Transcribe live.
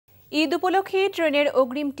ঈদ উপলক্ষে ট্রেনের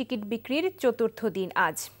অগ্রিম টিকিট বিক্রির চতুর্থ দিন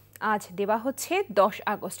আজ দেওয়া হচ্ছে 10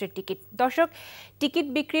 আগস্টের টিকিট। দর্শক, টিকিট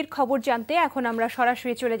বিক্রির খবর জানতে এখন আমরা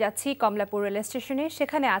সরাসরি চলে যাচ্ছি কমলাপুর রেল স্টেশনে।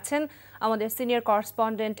 সেখানে আছেন আমাদের সিনিয়র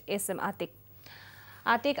করেসপন্ডেন্ট SM আতিক।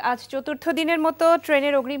 আজ চতুর্থ দিনের মতো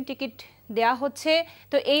ট্রেনের অগ্রিম টিকিট দেয়া হচ্ছে,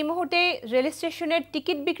 তো এই মুহূর্তে রেল স্টেশনের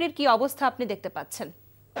টিকিট বিক্রির কি অবস্থা আপনি দেখতে পাচ্ছেন?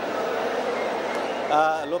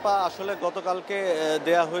 লোপা, আসলে গতকালকে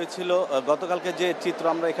দেয়া হয়েছিল, গতকালকে যে চিত্র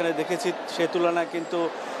আমরা এখানে দেখেছি সে তুলনায় কিন্তু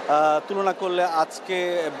তুলনা করলে আজকে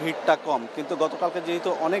ভিড়টা কম। কিন্তু গতকালকে যেহেতু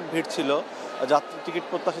অনেক ভিড় ছিল, যাত্রী টিকিট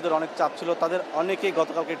প্রত্যাশীদের অনেক চাপ ছিল, তাদের অনেকেই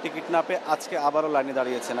গতকালকে টিকিট না পেয়ে আজকে আবারও লাইনে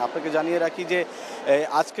দাঁড়িয়েছেন। আপনাকে জানিয়ে রাখি যে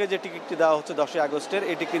আজকে যে টিকিটটি দেওয়া হচ্ছে 10 আগস্টের,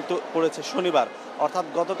 এটি কিন্তু পড়েছে শনিবার। অর্থাৎ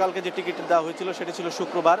গতকালকে যে টিকিটটি দেওয়া হয়েছিল সেটি ছিল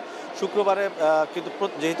শুক্রবারে কিন্তু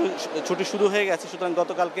যেহেতু ছুটি শুরু হয়ে গেছে, সুতরাং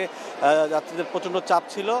গতকালকে যাত্রীদের প্রচণ্ড চাপ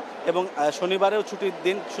ছিল এবং শনিবারেও ছুটির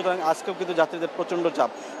দিন, সুতরাং আজকেও কিন্তু যাত্রীদের প্রচণ্ড চাপ।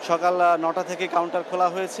 সকাল 9টা থেকে কাউন্টার খোলা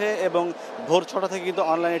হয়েছে এবং ভোর 6টা থেকে কিন্তু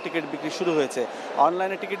অনলাইনে টিকিট বিক্রি শুরু হয়েছে।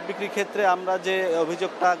 অনলাইনে টিকিট বিক্রির ক্ষেত্রে আমরা যে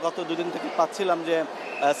অভিযোগটা গত দুদিন থেকে পাচ্ছিলাম যে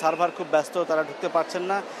সার্ভার খুব ব্যস্ত, তারা ঢুকতে পারছেন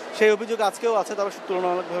না, সেই অভিযোগ আজকেও আছে, তবে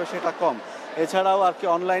তুলনামূলকভাবে সেটা কম। এছাড়াও আর কি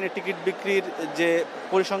অনলাইনে টিকিট বিক্রির যে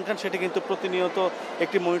পরিসংখ্যান সেটি কিন্তু প্রতিনিয়ত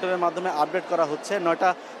একটি মনিটরের মাধ্যমে আপডেট করা হচ্ছে। 9টা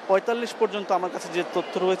 45 পর্যন্ত আমার কাছে যে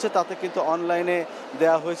তথ্য রয়েছে তাতে কিন্তু অনলাইনে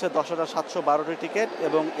দেওয়া হয়েছে 10,712টি টিকিট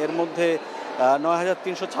এবং এর মধ্যে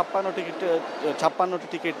 9,356টি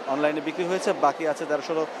টিকিট অনলাইনে বিক্রি হয়েছে, বাকি আছে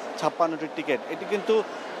 1,356টি টিকিট। এটি কিন্তু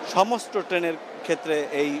সমস্ত ট্রেনের ক্ষেত্রে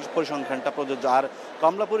এই পরিসংখ্যানটা প্রযোজ্য। আর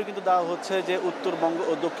কমলাপুরে কিন্তু দেওয়া হচ্ছে যে উত্তরবঙ্গ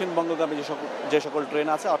ও দক্ষিণবঙ্গগামী যে সকল ট্রেন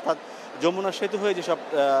আছে, অর্থাৎ যমুনা সেতু হয়ে যেসব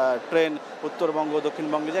ট্রেন উত্তরবঙ্গ ও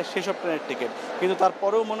দক্ষিণবঙ্গে যায় সেসব ট্রেনের টিকিট। কিন্তু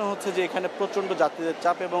তারপরেও মনে হচ্ছে যে এখানে প্রচণ্ড যাত্রীদের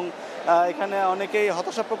চাপ এবং এখানে অনেকেই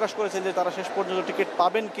হতাশা প্রকাশ করেছেন যে তারা শেষ পর্যন্ত টিকিট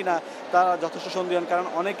পাবেন কিনা তারা যথেষ্ট সন্দিহান, কারণ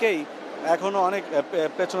অনেকেই এখনও অনেক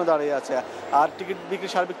পেছনে দাঁড়িয়ে আছে। আর টিকিট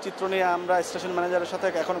বিক্রির সার্বিক চিত্র নিয়ে আমরা স্টেশন ম্যানেজারের সাথে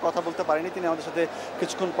এখনও কথা বলতে পারিনি, তিনি আমাদের সাথে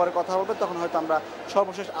কিছুক্ষণ পরে কথা বলবেন, তখন হয়তো আমরা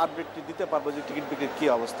সর্বশেষ আপডেটটি দিতে পারবো যে টিকিট বিক্রির কী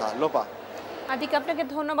অবস্থা। লোপা। আতিক, আপনাকে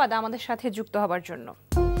ধন্যবাদ আমাদের সাথে যুক্ত হবার জন্য।